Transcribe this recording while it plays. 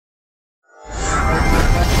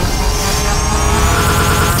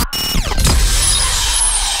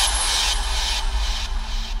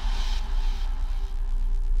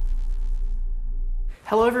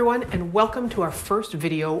everyone, and welcome to our first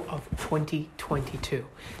video of 2022.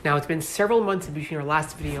 Now, it's been several months between our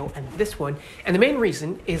last video and this one, and the main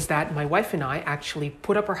reason is that my wife and I actually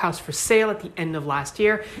put up our house for sale at the end of last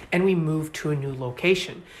year, and we moved to a new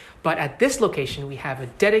location. But at this location, we have a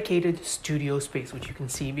dedicated studio space, which you can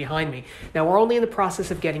see behind me. Now, we're only in the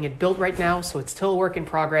process of getting it built right now, so it's still a work in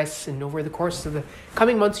progress. And over the course of the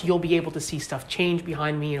coming months, you'll be able to see stuff change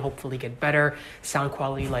behind me and hopefully get better, sound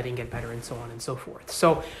quality, lighting get better, and so on and so forth.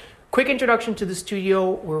 So, quick introduction to the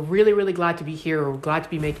studio. We're really glad to be here. We're glad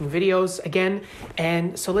to be making videos again.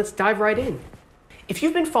 And so let's dive right in. If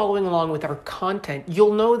you've been following along with our content,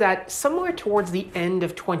 you'll know that somewhere towards the end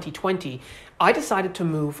of 2020, I decided to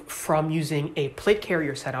move from using a plate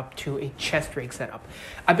carrier setup to a chest rig setup.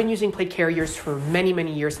 I've been using plate carriers for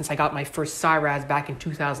many years since I got my first SIRAS back in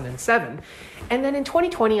 2007. And then in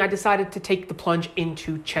 2020, I decided to take the plunge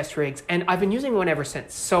into chest rigs, and I've been using one ever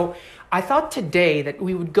since. So I thought today that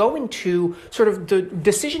we would go into sort of the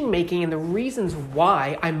decision making and the reasons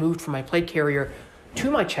why I moved from my plate carrier to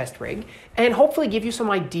my chest rig, and hopefully give you some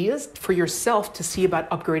ideas for yourself to see about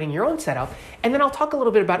upgrading your own setup. And then I'll talk a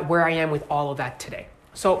little bit about where I am with all of that today.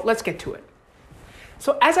 So let's get to it.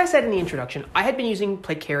 So as I said in the introduction, I had been using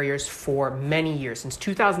plate carriers for many years, since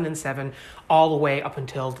 2007 all the way up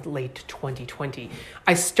until late 2020.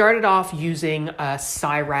 I started off using a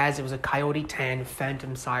SIRAS. It was a Coyote 10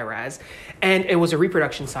 Phantom SIRAS, and it was a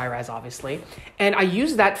reproduction SIRAS, obviously. And I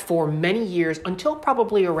used that for many years until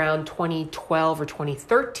probably around 2012 or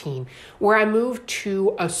 2013, where I moved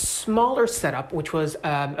to a smaller setup, which was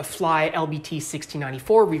a Fly LBT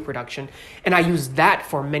 1694 reproduction. And I used that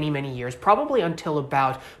for many years, probably until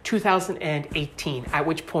about 2018, at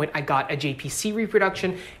which point I got a JPC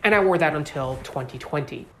reproduction, and I wore that until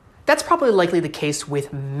 2020. That's probably likely the case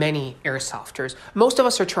with many airsofters. Most of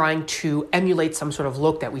us are trying to emulate some sort of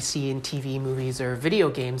look that we see in TV, movies, or video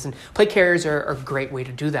games, and plate carriers are a great way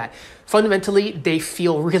to do that. Fundamentally, they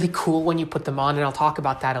feel really cool when you put them on, and I'll talk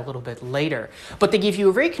about that a little bit later. But they give you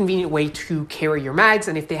a very convenient way to carry your mags,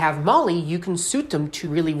 and if they have molly, you can suit them to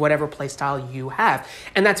really whatever playstyle you have.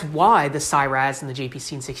 And that's why the SIRAS and the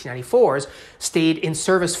JPC and 1694s stayed in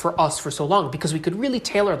service for us for so long, because we could really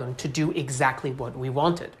tailor them to do exactly what we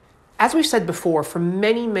wanted. As we've said before, for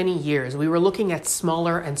many years, we were looking at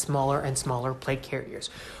smaller and smaller plate carriers.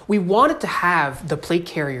 We wanted to have the plate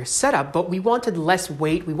carrier setup, but we wanted less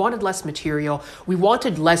weight, we wanted less material, we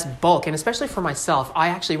wanted less bulk, and especially for myself, I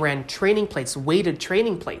actually ran training plates, weighted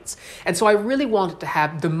training plates. And so I really wanted to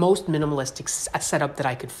have the most minimalistic setup that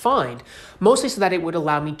I could find, mostly so that it would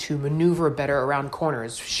allow me to maneuver better around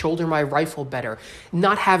corners, shoulder my rifle better,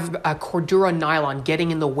 not have a Cordura nylon getting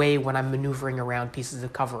in the way when I'm maneuvering around pieces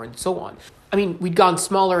of cover and so on. I mean, we'd gone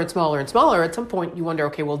smaller and smaller. At some point, you wonder,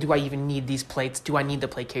 okay, well, do I even need these plates? Do I need the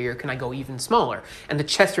plate carrier? Can I go even smaller? And the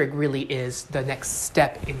chest rig really is the next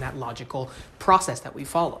step in that logical process that we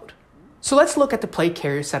followed. So let's look at the plate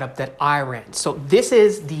carrier setup that I ran. So this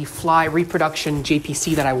is the Fly reproduction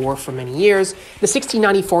JPC that I wore for many years. The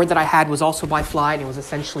 1694 that I had was also by Fly, and it was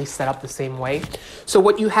essentially set up the same way. So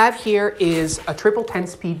what you have here is a triple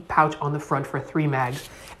 10-speed pouch on the front for 3 mags,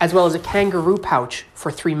 as well as a kangaroo pouch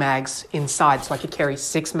for 3 mags inside, so I could carry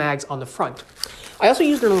 6 mags on the front. I also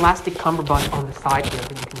used an elastic cummerbund on the side here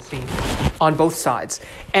that you can see on both sides.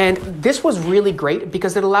 And this was really great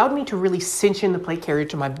because it allowed me to really cinch in the plate carrier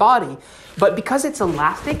to my body, but because it's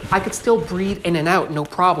elastic, I could still breathe in and out, no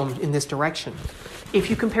problem in this direction. If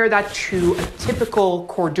you compare that to a typical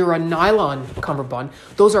Cordura nylon cummerbund,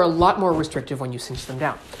 those are a lot more restrictive when you cinch them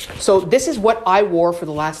down. So this is what I wore for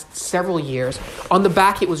the last several years. On the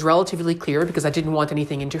back, it was relatively clear because I didn't want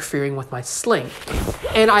anything interfering with my sling.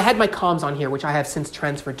 And I had my comms on here, which I have since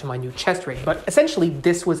transferred to my new chest rig. But essentially,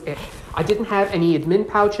 this was it. I didn't have any admin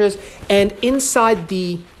pouches. And inside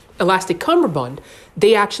the elastic cummerbund,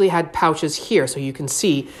 they actually had pouches here, so you can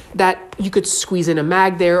see that you could squeeze in a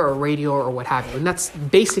mag there or a radio or what have you, and that's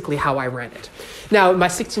basically how I ran it. Now, my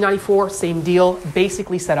 1694, same deal,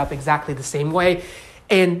 basically set up exactly the same way,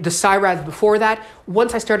 and the SIRAS before that,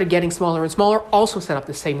 once I started getting smaller and smaller, also set up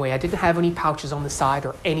the same way. I didn't have any pouches on the side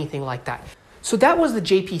or anything like that. So that was the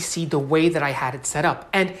JPC, the way that I had it set up,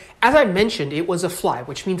 and as I mentioned, it was a Fly,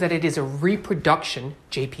 which means that it is a reproduction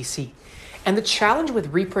JPC. And the challenge with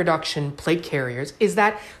reproduction plate carriers is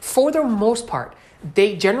that, for the most part,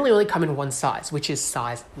 they generally only come in one size, which is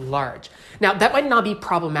size large. Now, that might not be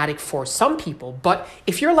problematic for some people, but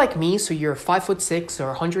if you're like me, so you're 5'6" or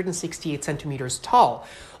 168 centimeters tall,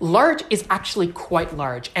 large is actually quite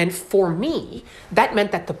large. And for me, that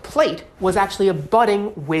meant that the plate was actually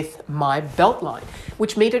abutting with my belt line,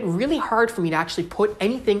 which made it really hard for me to actually put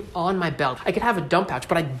anything on my belt. I could have a dump pouch,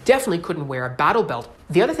 but I definitely couldn't wear a battle belt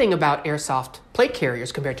The other thing about airsoft plate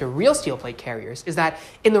carriers compared to real steel plate carriers is that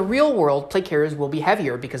in the real world, plate carriers will be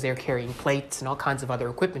heavier because they're carrying plates and all kinds of other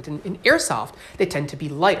equipment. In airsoft, they tend to be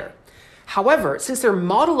lighter. However, since they're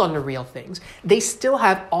modeled on the real things, they still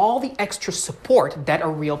have all the extra support that a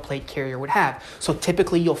real plate carrier would have. So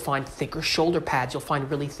typically you'll find thicker shoulder pads, you'll find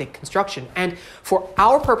really thick construction. And for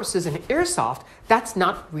our purposes in airsoft, that's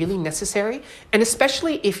not really necessary. And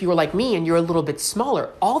especially if you're like me and you're a little bit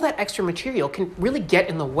smaller, all that extra material can really get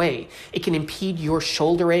in the way. It can impede your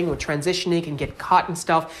shouldering or transitioning, it can get caught and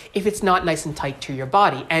stuff if it's not nice and tight to your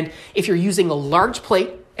body. And if you're using a large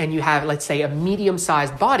plate, and you have, let's say, a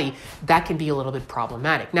medium-sized body, that can be a little bit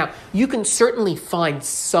problematic. Now, you can certainly find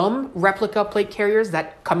some replica plate carriers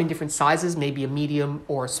that come in different sizes, maybe a medium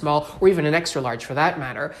or a small, or even an extra large for that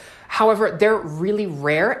matter. However, they're really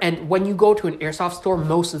rare, and when you go to an airsoft store,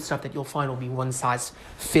 most of the stuff that you'll find will be one size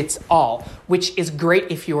fits all, which is great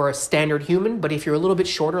if you're a standard human, but if you're a little bit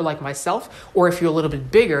shorter like myself, or if you're a little bit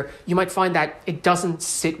bigger, you might find that it doesn't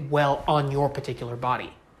sit well on your particular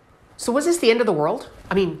body. So was this the end of the world?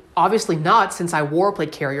 I mean, obviously not, since I wore a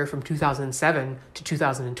plate carrier from 2007 to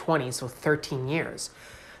 2020, so 13 years.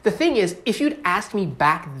 The thing is, if you'd asked me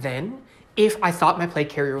back then if I thought my plate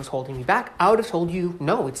carrier was holding me back, I would have told you,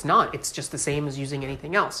 no, it's not. It's just the same as using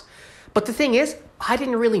anything else. But the thing is, I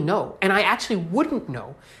didn't really know, and I actually wouldn't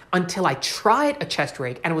know until I tried a chest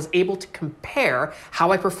rig and was able to compare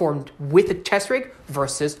how I performed with a chest rig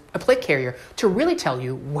versus a plate carrier to really tell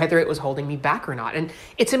you whether it was holding me back or not. And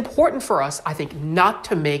it's important for us, I think, not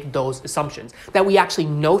to make those assumptions, that we actually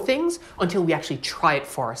know things until we actually try it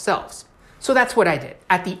for ourselves. So that's what I did.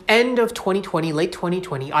 At the end of 2020, late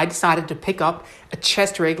 2020, I decided to pick up a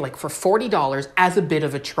chest rig like for $40 as a bit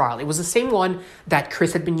of a trial. It was the same one that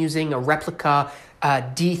Chris had been using, a replica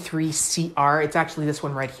D3CR. It's actually this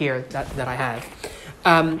one right here that I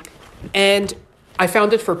have. And I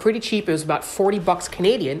found it for pretty cheap. It was about 40 bucks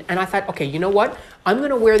Canadian. And I thought, okay, you know what? I'm going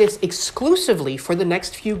to wear this exclusively for the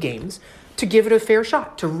next few games to give it a fair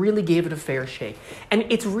shot, to really give it a fair shake. And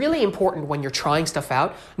it's really important when you're trying stuff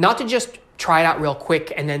out, not to just try it out real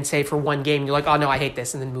quick and then say for one game, you're like, oh no, I hate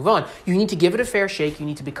this, and then move on. You need to give it a fair shake. You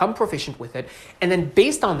need to become proficient with it. And then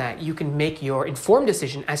based on that, you can make your informed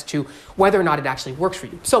decision as to whether or not it actually works for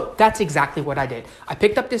you. So that's exactly what I did. I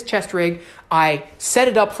picked up this chest rig. I set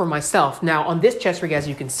it up for myself. Now on this chest rig, as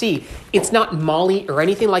you can see, it's not MOLLE or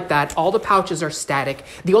anything like that. All the pouches are static.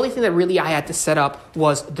 The only thing that really I had to set up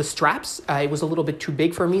was the straps. It was a little bit too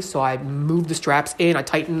big for me, so I moved the straps in. I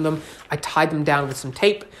tightened them. I tied them down with some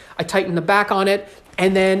tape. I tightened the back on it,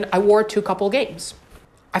 and then I wore it to a couple of games.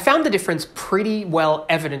 I found the difference pretty well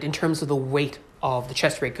evident in terms of the weight of the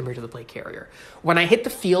chest rig compared to the plate carrier. When I hit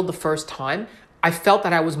the field the first time, I felt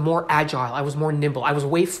that I was more agile, I was more nimble, I was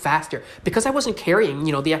way faster because I wasn't carrying,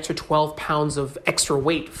 the extra 12 pounds of extra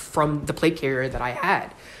weight from the plate carrier that I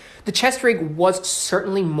had. The chest rig was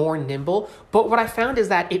certainly more nimble, but what I found is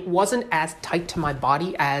that it wasn't as tight to my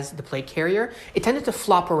body as the plate carrier. It tended to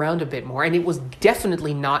flop around a bit more, and it was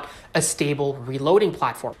definitely not a stable reloading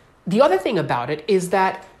platform. The other thing about it is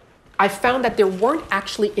that I found that there weren't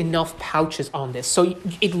actually enough pouches on this. So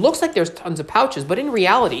it looks like there's tons of pouches, but in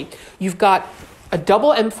reality, you've got a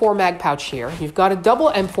double M4 mag pouch here. You've got a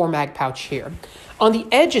double M4 mag pouch here. On the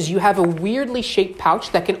edges, you have a weirdly shaped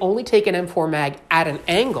pouch that can only take an M4 mag at an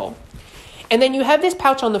angle. And then you have this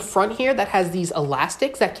pouch on the front here that has these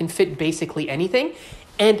elastics that can fit basically anything.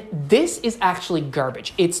 And this is actually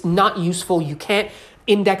garbage. It's not useful. You can't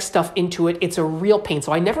index stuff into it. It's a real pain.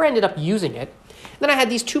 So I never ended up using it. Then I had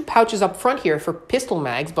these two pouches up front here for pistol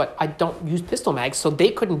mags, but I don't use pistol mags, so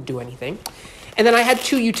they couldn't do anything. And then I had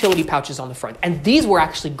two utility pouches on the front, and these were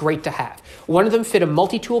actually great to have. One of them fit a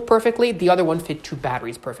multi-tool perfectly, the other one fit two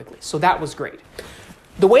batteries perfectly, so that was great.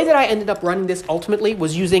 The way that I ended up running this ultimately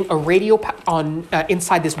was using a radio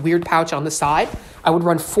inside this weird pouch on the side. I would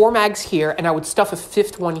run 4 mags here, and I would stuff a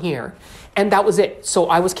 5th one here, and that was it. So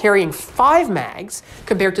I was carrying 5 mags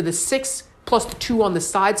compared to the 6 plus the 2 on the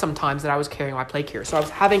side sometimes that I was carrying my plate carrier. So I was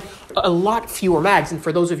having a lot fewer mags. And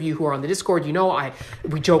for those of you who are on the Discord,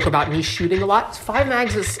 we joke about me shooting a lot. 5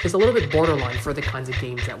 mags is a little bit borderline for the kinds of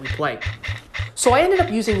games that we play. So I ended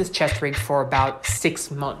up using this chest rig for about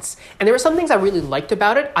 6 months. And there were some things I really liked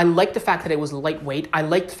about it. I liked the fact that it was lightweight. I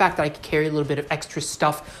liked the fact that I could carry a little bit of extra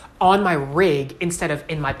stuff on my rig instead of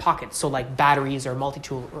in my pocket. So like batteries or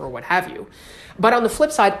multi-tool or what have you. But on the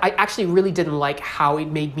flip side, I actually really didn't like how it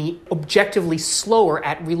made me objectively slower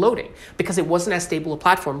at reloading because it wasn't as stable a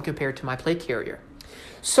platform compared to my plate carrier.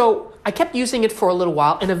 So I kept using it for a little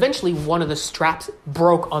while, and eventually one of the straps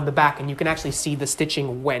broke on the back, and you can actually see the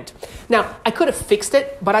stitching went. Now, I could have fixed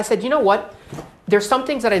it, but I said, you know what? There's some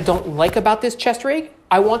things that I don't like about this chest rig,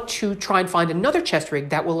 I want to try and find another chest rig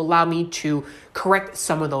that will allow me to correct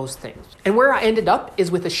some of those things. And where I ended up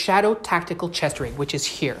is with a Shadow Tactical chest rig, which is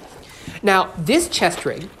here. Now, this chest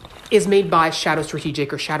rig is made by Shadow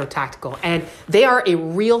Strategic or Shadow Tactical, and they are a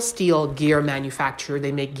real steel gear manufacturer.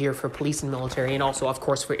 They make gear for police and military, and also, of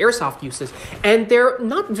course, for airsoft uses, and they're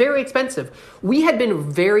not very expensive. We had been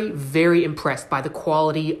very, very impressed by the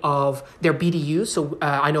quality of their BDUs, so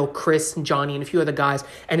I know Chris and Johnny and a few other guys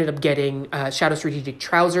ended up getting Shadow Strategic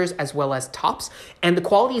trousers as well as tops, and the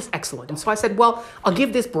quality is excellent. And so I said, well, I'll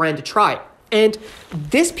give this brand a try. And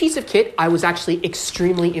this piece of kit, I was actually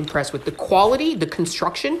extremely impressed with. The quality, the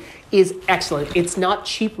construction is excellent. It's not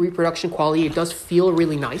cheap reproduction quality. It does feel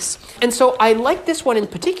really nice. And so I like this one in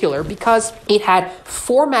particular because it had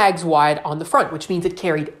 4 mags wide on the front, which means it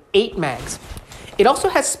carried 8 mags. It also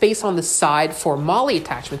has space on the side for MOLLE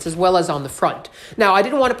attachments as well as on the front. Now, I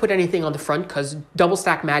didn't want to put anything on the front because double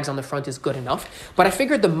stack mags on the front is good enough, but I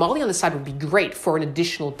figured the MOLLE on the side would be great for an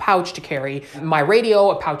additional pouch to carry my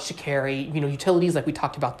radio, a pouch to carry, utilities like we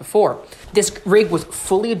talked about before. This rig was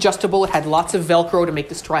fully adjustable. It had lots of Velcro to make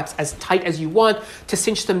the straps as tight as you want, to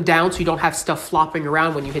cinch them down so you don't have stuff flopping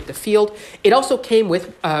around when you hit the field. It also came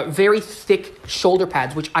with very thick shoulder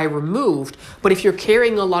pads, which I removed, but if you're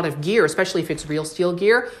carrying a lot of gear, especially if it's real steel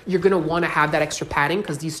gear, you're going to want to have that extra padding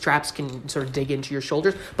because these straps can sort of dig into your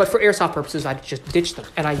shoulders. But for airsoft purposes, I just ditched them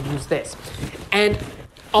and I use this. And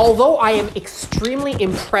although I am extremely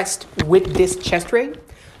impressed with this chest rig,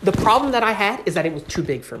 the problem that I had is that it was too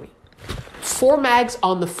big for me. 4 mags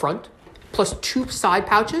on the front plus 2 side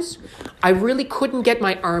pouches. I really couldn't get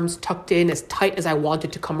my arms tucked in as tight as I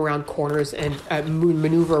wanted to come around corners and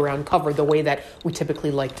maneuver around cover the way that we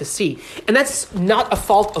typically like to see. And that's not a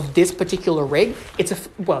fault of this particular rig. It's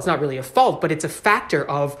not really a fault, but it's a factor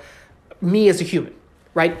of me as a human,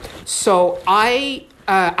 right? So I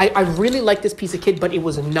really like this piece of kit, but it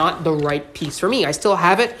was not the right piece for me. I still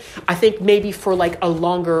have it. I think maybe for like a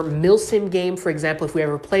longer milsim game, for example, if we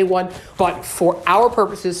ever play one. But for our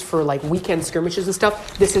purposes, for like weekend skirmishes and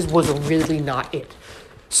stuff, this was really not it.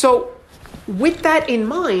 So with that in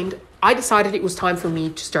mind, I decided it was time for me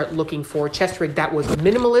to start looking for a chest rig that was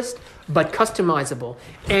minimalist but customizable.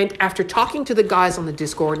 And after talking to the guys on the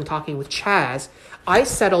Discord and talking with Chaz, I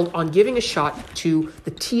settled on giving a shot to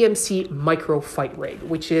the TMC Micro Fight Rig,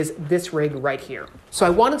 which is this rig right here. So I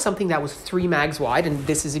wanted something that was 3 mags wide, and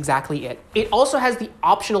this is exactly it. It also has the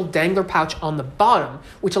optional dangler pouch on the bottom,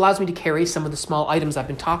 which allows me to carry some of the small items I've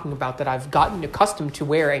been talking about that I've gotten accustomed to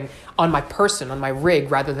wearing on my person, on my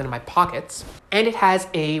rig, rather than in my pockets. And it has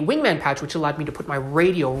a wingman pouch, which allowed me to put my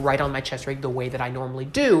radio right on my chest rig the way that I normally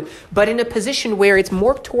do, but in a position where it's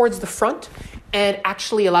more towards the front and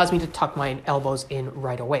actually allows me to tuck my elbows in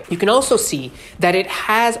right away. You can also see that it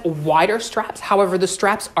has wider straps. However, the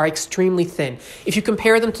straps are extremely thin. If you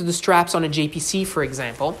compare them to the straps on a JPC, for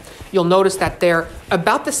example, you'll notice that they're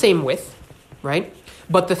about the same width, right?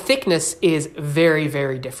 But the thickness is very,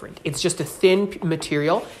 very different. It's just a thin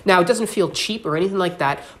material. Now, it doesn't feel cheap or anything like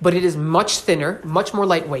that, but it is much thinner, much more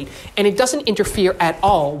lightweight, and it doesn't interfere at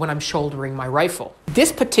all when I'm shouldering my rifle.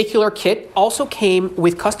 This particular kit also came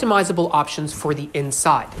with customizable options for the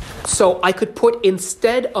inside. So I could put,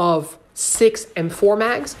 instead of 6 M4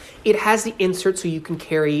 mags, it has the insert so you can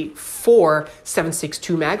carry 4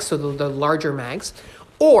 7.62 mags, so the larger mags.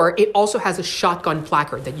 Or it also has a shotgun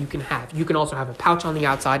placard that you can have. You can also have a pouch on the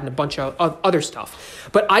outside and a bunch of other stuff.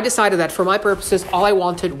 But I decided that for my purposes, all I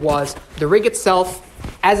wanted was the rig itself,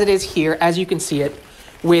 as it is here, as you can see it,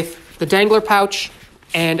 with the dangler pouch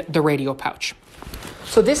and the radio pouch.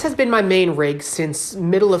 So this has been my main rig since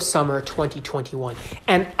middle of summer 2021,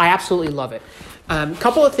 and I absolutely love it.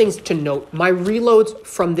 Couple of things to note. My reloads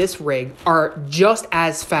from this rig are just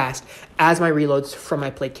as fast as my reloads from my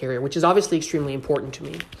plate carrier, which is obviously extremely important to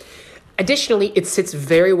me. Additionally, it sits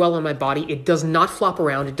very well on my body. It does not flop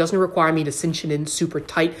around. It doesn't require me to cinch it in super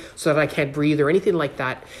tight so that I can't breathe or anything like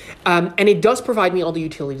that. And it does provide me all the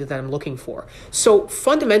utility that I'm looking for. So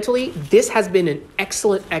fundamentally, this has been an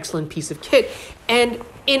excellent, excellent piece of kit. And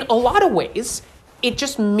in a lot of ways, it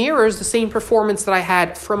just mirrors the same performance that I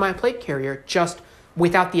had from my plate carrier, just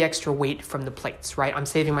without the extra weight from the plates, right? I'm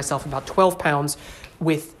saving myself about 12 pounds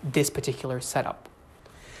with this particular setup.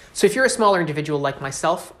 So if you're a smaller individual like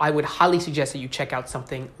myself, I would highly suggest that you check out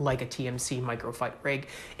something like a TMC Microfight rig.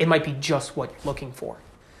 It might be just what you're looking for.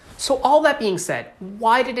 So all that being said,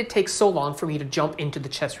 why did it take so long for me to jump into the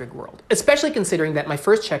chest rig world? Especially considering that my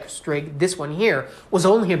first chest rig, this one here, was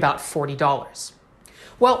only about $40.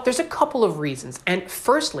 Well, there's a couple of reasons. And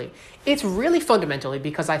firstly, it's really fundamentally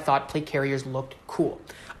because I thought plate carriers looked cool.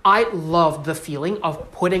 I loved the feeling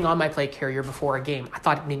of putting on my plate carrier before a game. I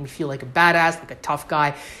thought it made me feel like a badass, like a tough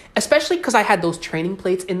guy, especially because I had those training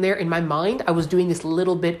plates in there. In my mind, I was doing this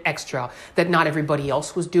little bit extra that not everybody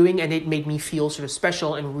else was doing, and it made me feel sort of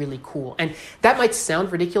special and really cool. And that might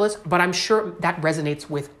sound ridiculous, but I'm sure that resonates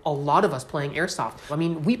with a lot of us playing airsoft. I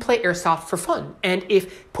mean, we play airsoft for fun, and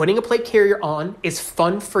if putting a plate carrier on is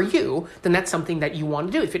fun for you, then that's something that you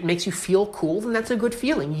want to do. If it makes you feel cool, then that's a good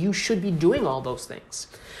feeling. You should be doing all those things.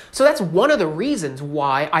 So that's one of the reasons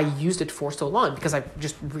why I used it for so long, because I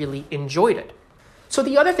just really enjoyed it. So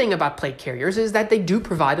the other thing about plate carriers is that they do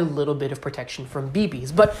provide a little bit of protection from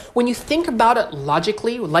BBs. But when you think about it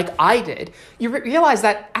logically, like I did, you realize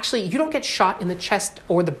that actually you don't get shot in the chest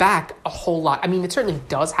or the back a whole lot. I mean, it certainly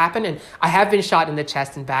does happen, and I have been shot in the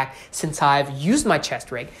chest and back since I've used my chest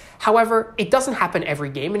rig. However, it doesn't happen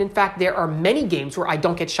every game, and in fact, there are many games where I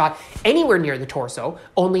don't get shot anywhere near the torso,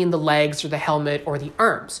 only in the legs or the helmet or the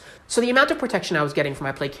arms. So the amount of protection I was getting from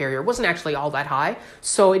my plate carrier wasn't actually all that high,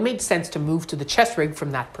 so it made sense to move to the chest rig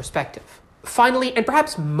from that perspective. Finally, and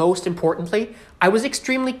perhaps most importantly, I was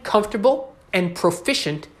extremely comfortable and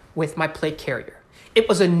proficient with my plate carrier. It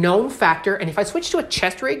was a known factor, and if I switched to a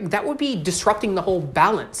chest rig, that would be disrupting the whole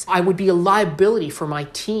balance. I would be a liability for my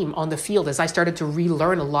team on the field as I started to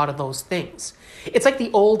relearn a lot of those things. It's like the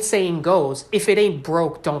old saying goes, if it ain't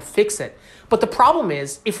broke, don't fix it. But the problem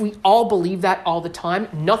is, if we all believe that all the time,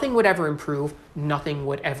 nothing would ever improve, nothing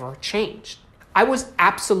would ever change. I was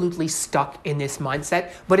absolutely stuck in this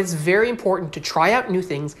mindset, but it's very important to try out new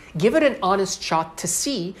things, give it an honest shot to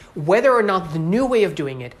see whether or not the new way of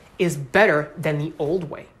doing it is better than the old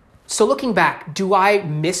way. So looking back, do I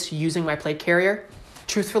miss using my plate carrier?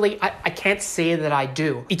 Truthfully, I can't say that I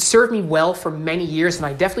do. It served me well for many years, and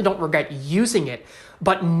I definitely don't regret using it,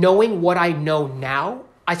 but knowing what I know now,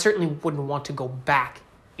 I certainly wouldn't want to go back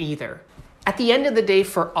either. At the end of the day,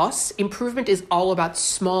 for us, improvement is all about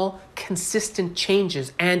small, consistent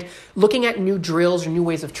changes, and looking at new drills or new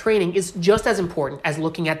ways of training is just as important as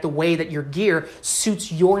looking at the way that your gear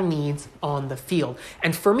suits your needs on the field.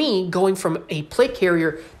 And for me, going from a plate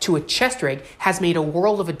carrier to a chest rig has made a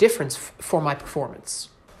world of a difference for my performance.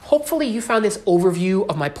 Hopefully you found this overview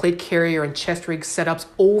of my plate carrier and chest rig setups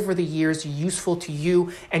over the years useful to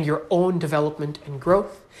you and your own development and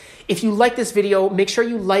growth. If you like this video, make sure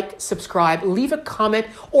you like, subscribe, leave a comment,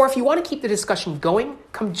 or if you want to keep the discussion going,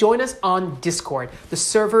 come join us on Discord. The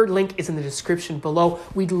server link is in the description below.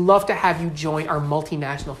 We'd love to have you join our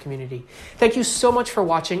multinational community. Thank you so much for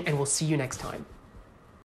watching, and we'll see you next time.